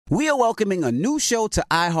We are welcoming a new show to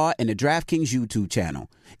iHeart and the DraftKings YouTube channel.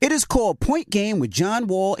 It is called Point Game with John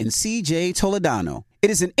Wall and CJ Toledano. It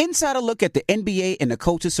is an insider look at the NBA and the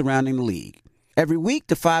coaches surrounding the league. Every week,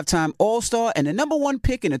 the 5-time All-Star and the number one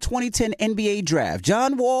pick in the 2010 NBA Draft,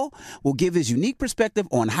 John Wall, will give his unique perspective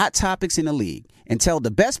on hot topics in the league and tell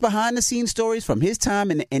the best behind-the-scenes stories from his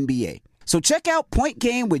time in the NBA. So check out Point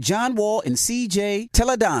Game with John Wall and CJ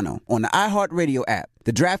Toledano on the iHeartRadio app,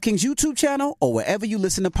 the DraftKings YouTube channel, or wherever you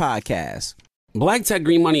listen to podcasts. Black Tech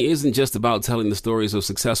Green Money isn't just about telling the stories of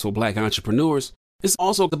successful Black entrepreneurs. It's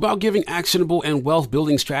also about giving actionable and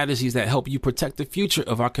wealth-building strategies that help you protect the future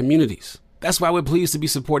of our communities. That's why we're pleased to be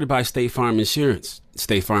supported by State Farm Insurance.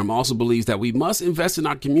 State Farm also believes that we must invest in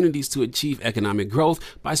our communities to achieve economic growth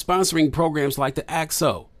by sponsoring programs like the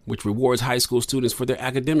ACT-SO, which rewards high school students for their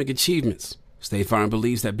academic achievements. State Farm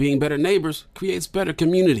believes that being better neighbors creates better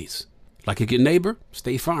communities. Like a good neighbor,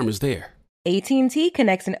 State Farm is there. AT&T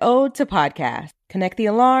connects an ode to podcast. Connect the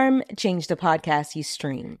alarm, change the podcast you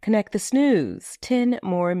stream. Connect the snooze, 10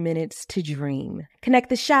 more minutes to dream. Connect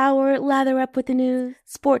the shower, lather up with the news,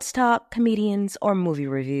 sports talk, comedians, or movie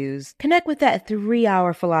reviews. Connect with that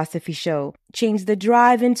 3-hour philosophy show. Change the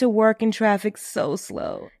drive into work and traffic so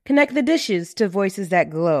slow. Connect the dishes to voices that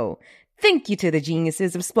glow. Thank you to the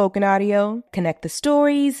geniuses of spoken audio. Connect the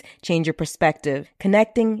stories, change your perspective.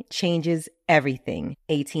 Connecting changes everything.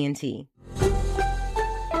 AT&T.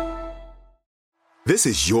 This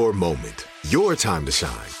is your moment, your time to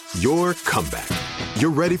shine, your comeback.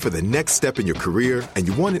 You're ready for the next step in your career, and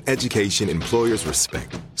you want an education employers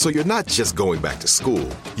respect. So you're not just going back to school,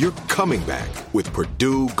 you're coming back with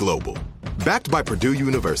Purdue Global. Backed by Purdue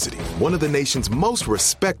University, one of the nation's most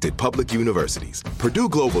respected public universities, Purdue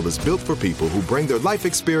Global is built for people who bring their life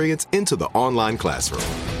experience into the online classroom.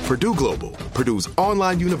 Purdue Global, Purdue's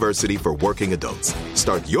online university for working adults.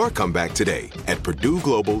 Start your comeback today at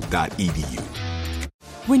purdueglobal.edu.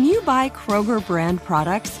 When you buy Kroger brand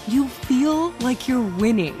products, you feel like you're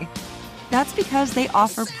winning. That's because they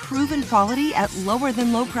offer proven quality at lower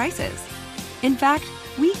than low prices. In fact,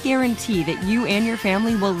 we guarantee that you and your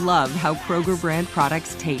family will love how Kroger brand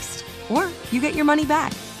products taste, or you get your money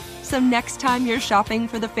back. So next time you're shopping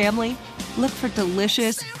for the family, look for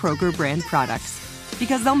delicious Kroger brand products,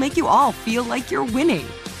 because they'll make you all feel like you're winning.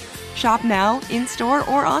 Shop now, in-store,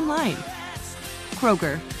 or online.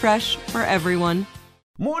 Kroger, fresh for everyone.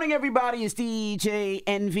 Morning, everybody. It's DJ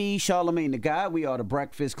NV, Charlamagne the Guy. We are the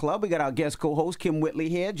Breakfast Club. We got our guest co-host, Kim Whitley,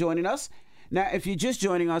 here joining us. Now, if you're just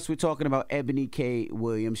joining us, we're talking about Eboni K.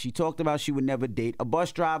 Williams. She talked about she would never date a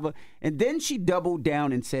bus driver, and then she doubled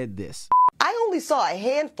down and said this. I only saw a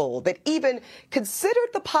handful that even considered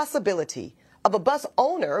the possibility of a bus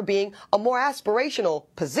owner being a more aspirational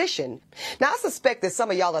position. Now, I suspect that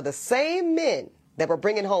some of y'all are the same men that were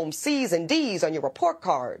bringing home C's and D's on your report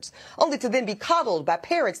cards, only to then be coddled by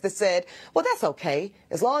parents that said, well, that's okay,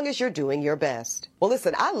 as long as you're doing your best. Well,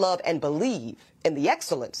 listen, I love and believe in the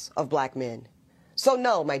excellence of Black men. So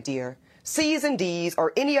no, my dear, C's and D's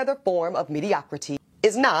or any other form of mediocrity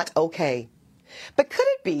is not okay. But could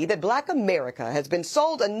it be that Black America has been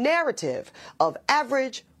sold a narrative of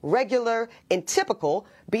average, regular, and typical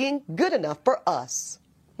being good enough for us?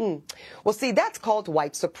 Well, see, that's called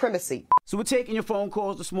white supremacy. So we're taking your phone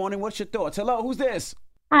calls this morning. What's your thoughts? Hello, who's this?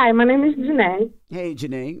 Hi, my name is Janae. Hey,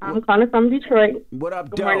 Janae. I'm calling from Detroit. What up,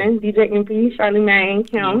 Good morning, DJ MP, Charlamagne,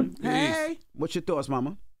 Kim. Hey. What's your thoughts,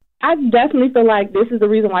 mama? I definitely feel like this is the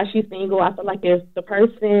reason why she's single. I feel like if the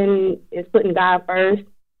person is putting God first,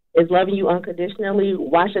 is loving you unconditionally,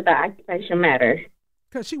 why should the occupation matter?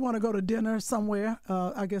 Because she want to go to dinner somewhere,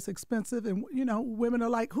 I guess expensive, and, you know, women are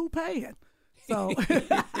like, who paying? So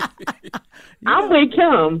I'm with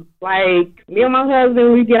Kim. Like, me and my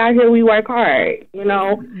husband, we get out here, we work hard, you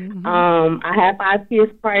know. I have 5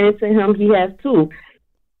 kids prior to him. He has 2.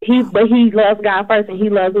 But he loves God first, and he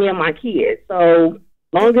loves me and my kids. So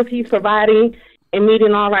long as he's providing and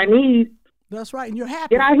meeting all our needs, that's right, and you're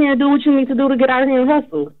happy. Get out here and do what you need to do to get out here and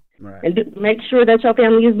hustle. Right. And make sure that your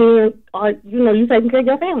family is being, you taking care of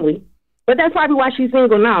your family. But that's probably why she's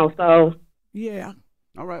single now, so. Yeah.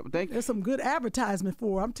 All right, well, thank you. There's some good advertisement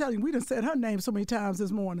for her. I'm telling you, we done said her name so many times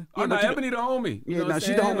this morning. Oh, no, Eboni the homie. Yeah, no,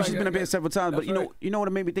 she's the homie. She's been up here several times. But right. you know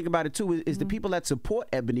what made me think about it, too, is the people that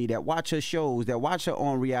support Eboni, that watch her shows, that watch her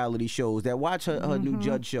on reality shows, that watch her new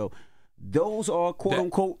Judge show. Those are quote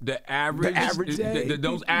unquote the average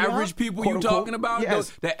those average people quote, you talking about.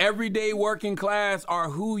 Yes. The everyday working class are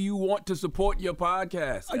who you want to support your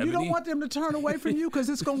podcast. You don't want them to turn away from you because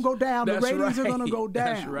it's going to go down. The That's ratings are going to go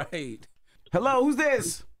down. That's right. Hello, who's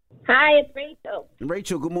this? Hi, it's Rachel.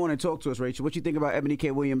 Rachel, good morning. Talk to us, Rachel. What you think about Eboni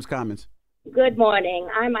K. Williams' comments? Good morning.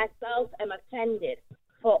 I myself am offended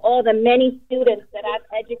for all the many students that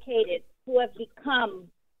I've educated who have become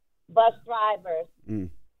bus drivers,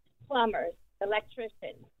 plumbers,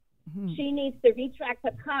 electricians. She needs to retract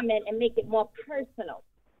her comment and make it more personal.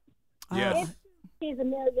 Yes. If she's a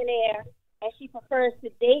millionaire and she prefers to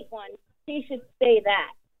date one, she should say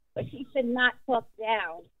that. But she should not talk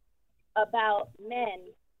down about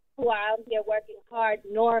men who are out here working hard,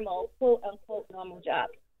 normal, quote-unquote, normal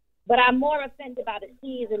jobs. But I'm more offended by the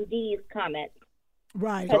C's and D's comments.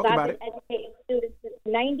 Right. Because I've been educating students since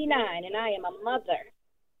 99, and I am a mother.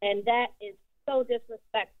 And that is so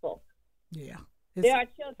disrespectful. Yeah. There are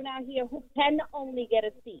children out here who can only get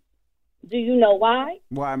a seat. Do you know why?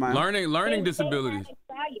 Why am I? Learning disabilities.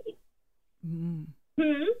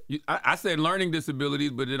 I said learning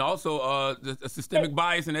disabilities, but then also a systemic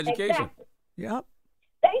bias in education. Exactly. Yep.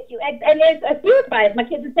 Thank you. And there's a huge bias. My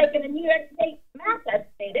kids are taking a New York State math test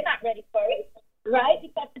today. They're not ready for it, right?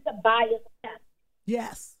 Because it's a biased test.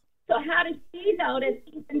 Yes. So how does she know that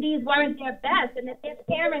C's and D's weren't their best and that their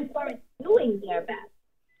parents weren't doing their best?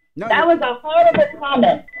 No, that was a horrible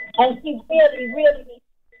comment, and she really, really needs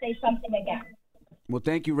to say something again. Well,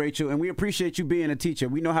 thank you, Rachel, and we appreciate you being a teacher.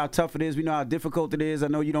 We know how tough it is. We know how difficult it is. I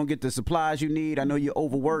know you don't get the supplies you need. I know you're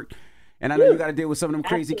overworked, and I know you got to deal with some of them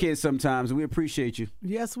crazy kids sometimes, and we appreciate you.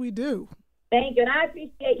 Yes, we do. Thank you, and I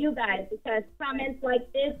appreciate you guys because comments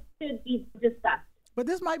like this should be discussed. But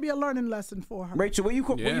this might be a learning lesson for her. Rachel, where you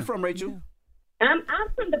from, Rachel? Yeah. I'm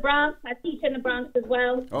from the Bronx. I teach in the Bronx as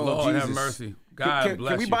well. Oh, Lord Jesus. have mercy. God bless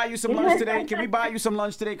Can we you. buy you some lunch today? Can we buy you some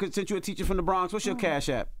lunch today? Because since you're a teacher from the Bronx, what's your Cash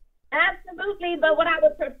App? Absolutely, but what I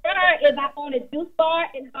would prefer is I own a juice bar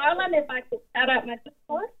in Harlem. If I could shout out my juice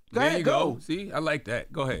bar. There you go. See, I like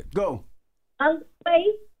that. Go ahead. Go. Unc's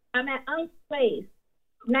Place. I'm at Unc's Place,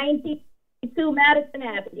 92 Madison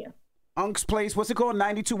Avenue. Unc's Place. What's it called?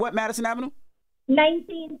 92 what? Madison Avenue?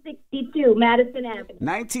 1962 Madison Avenue.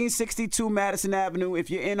 1962 Madison Avenue. If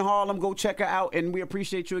you're in Harlem, go check her out, and we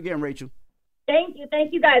appreciate you again, Rachel. Thank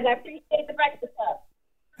you guys. I appreciate the Breakfast Club.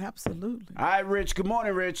 Absolutely. All right, Rich. Good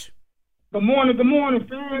morning, Rich. Good morning,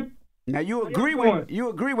 fam. Now you agree with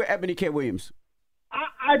Eboni K. Williams.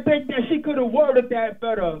 I think that she could have worded that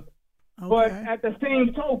better, but at the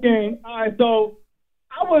same token, so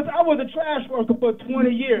I was a trash worker for 20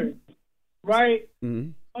 years, right?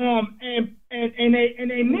 Mm-hmm. And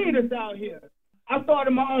they need us out here. I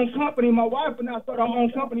started my own company. My wife and I started our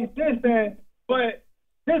own company since then. But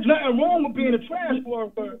there's nothing wrong with being a trash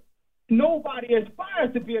worker. Nobody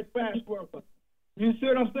aspires to be a trash worker. You see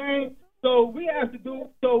what I'm saying? So we have to do.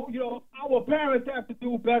 So our parents have to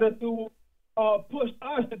do better to push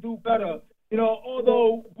us to do better.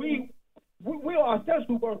 Although we are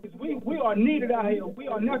essential workers, we are needed out here. We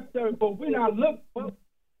are necessary, but we are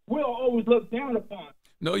always looked down upon.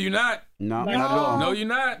 No, you're not. No, not at all. No, you're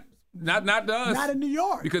not. Not to us. Not in New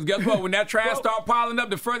York. Because guess what? When that trash start piling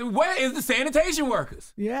up, where is the sanitation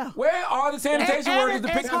workers? Yeah. Where are the sanitation workers to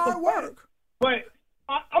pick up hard work? But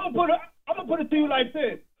I'm gonna put it to you like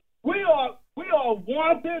this: we are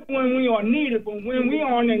wanted when we are needed, but when we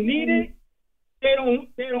aren't needed, they don't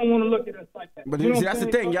want to look at us like that. But see, that's the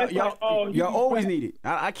thing. Y'all always needed.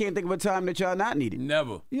 I can't think of a time that y'all not needed.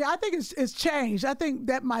 Never. Yeah, I think it's changed. I think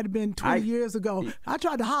that might have been 20 years ago. I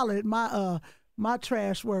tried to holler at my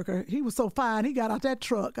trash worker. He was so fine. He got out that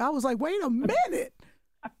truck. I was like, wait a minute.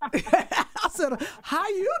 I said, how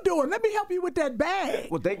you doing? Let me help you with that bag.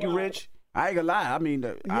 Well, thank you, Rich. I ain't gonna lie. I mean,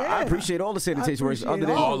 I appreciate all the sanitation workers. Other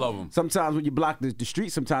than all of them. Sometimes when you block the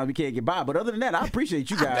street, sometimes we can't get by. But other than that, I appreciate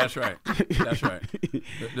you guys. That's right. That's right.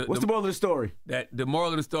 What's the moral of the story? The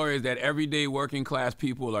moral of the story is that everyday working class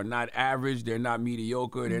people are not average. They're not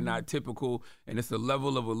mediocre. They're not typical. And it's a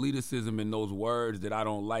level of elitism in those words that I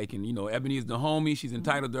don't like. And, Eboni is the homie. She's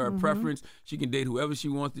entitled to her preference. She can date whoever she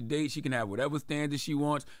wants to date. She can have whatever standards she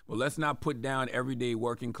wants. But let's not put down everyday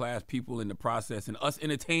working class people in the process. And us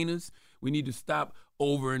entertainers, we need to stop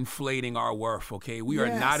overinflating our worth, okay? We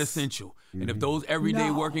are not essential. And if those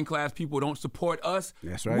everyday working class people don't support us,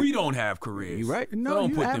 that's right. We don't have careers. You're right. No, so don't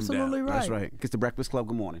you're put absolutely them down. right. That's right. It's the Breakfast Club.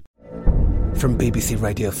 Good morning. From BBC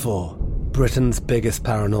Radio 4, Britain's biggest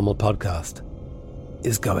paranormal podcast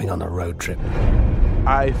is going on a road trip.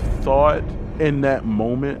 I thought in that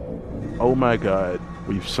moment, oh my God,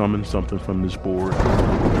 we've summoned something from this board.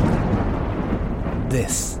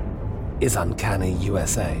 This is Uncanny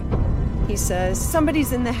USA. He says,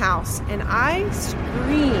 somebody's in the house, and I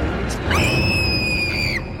screamed.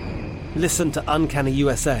 Listen to Uncanny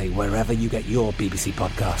USA wherever you get your BBC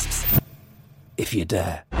podcasts, if you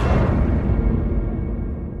dare.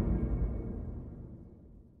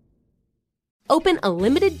 Open a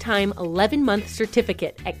limited-time 11-month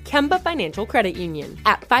certificate at Kemba Financial Credit Union.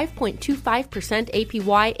 At 5.25%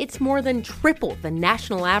 APY, it's more than triple the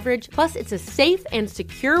national average, plus it's a safe and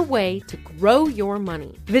secure way to grow your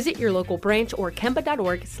money. Visit your local branch or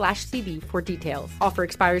kemba.org/CD for details. Offer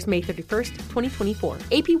expires May 31st, 2024.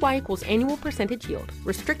 APY equals annual percentage yield.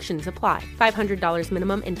 Restrictions apply. $500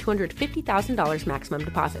 minimum and $250,000 maximum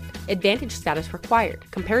deposit. Advantage status required.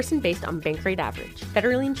 Comparison based on bank rate average.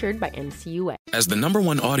 Federally insured by NCUA. As the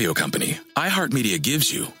 #1 audio company, iHeartMedia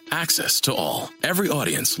gives you access to all. Every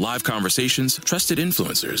audience, live conversations, trusted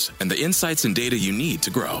influencers, and the insights and data you need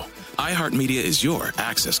to grow. iHeartMedia is your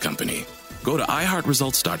access company. Go to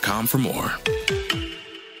iHeartResults.com for more.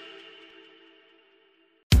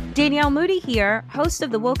 Danielle Moody here, host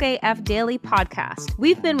of the Woke AF Daily podcast.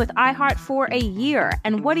 We've been with iHeart for a year,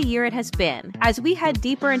 and what a year it has been. As we head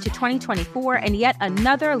deeper into 2024 and yet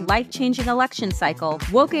another life-changing election cycle,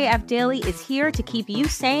 Woke AF Daily is here to keep you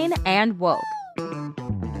sane and woke.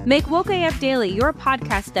 Make Woke AF Daily your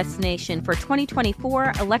podcast destination for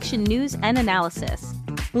 2024 election news and analysis.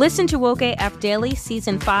 Listen to Woke AF Daily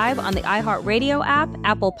Season 5 on the iHeartRadio app,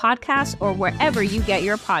 Apple Podcasts, or wherever you get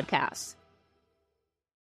your podcasts.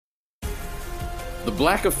 The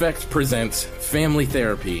Black Effect presents Family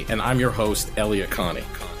Therapy, and I'm your host, Elliot Connie.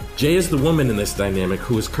 Jay is the woman in this dynamic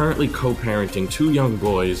who is currently co-parenting 2 young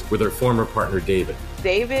boys with her former partner, David.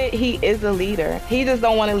 David, he is a leader. He just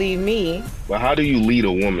don't want to leave me. But how do you lead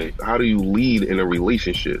a woman? How do you lead in a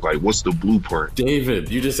relationship? Like, what's the blueprint?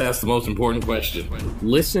 David, you just asked the most important question.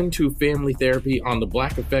 Listen to Family Therapy on the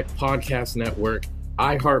Black Effect Podcast Network,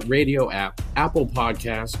 iHeartRadio app, Apple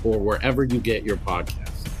Podcasts, or wherever you get your podcasts.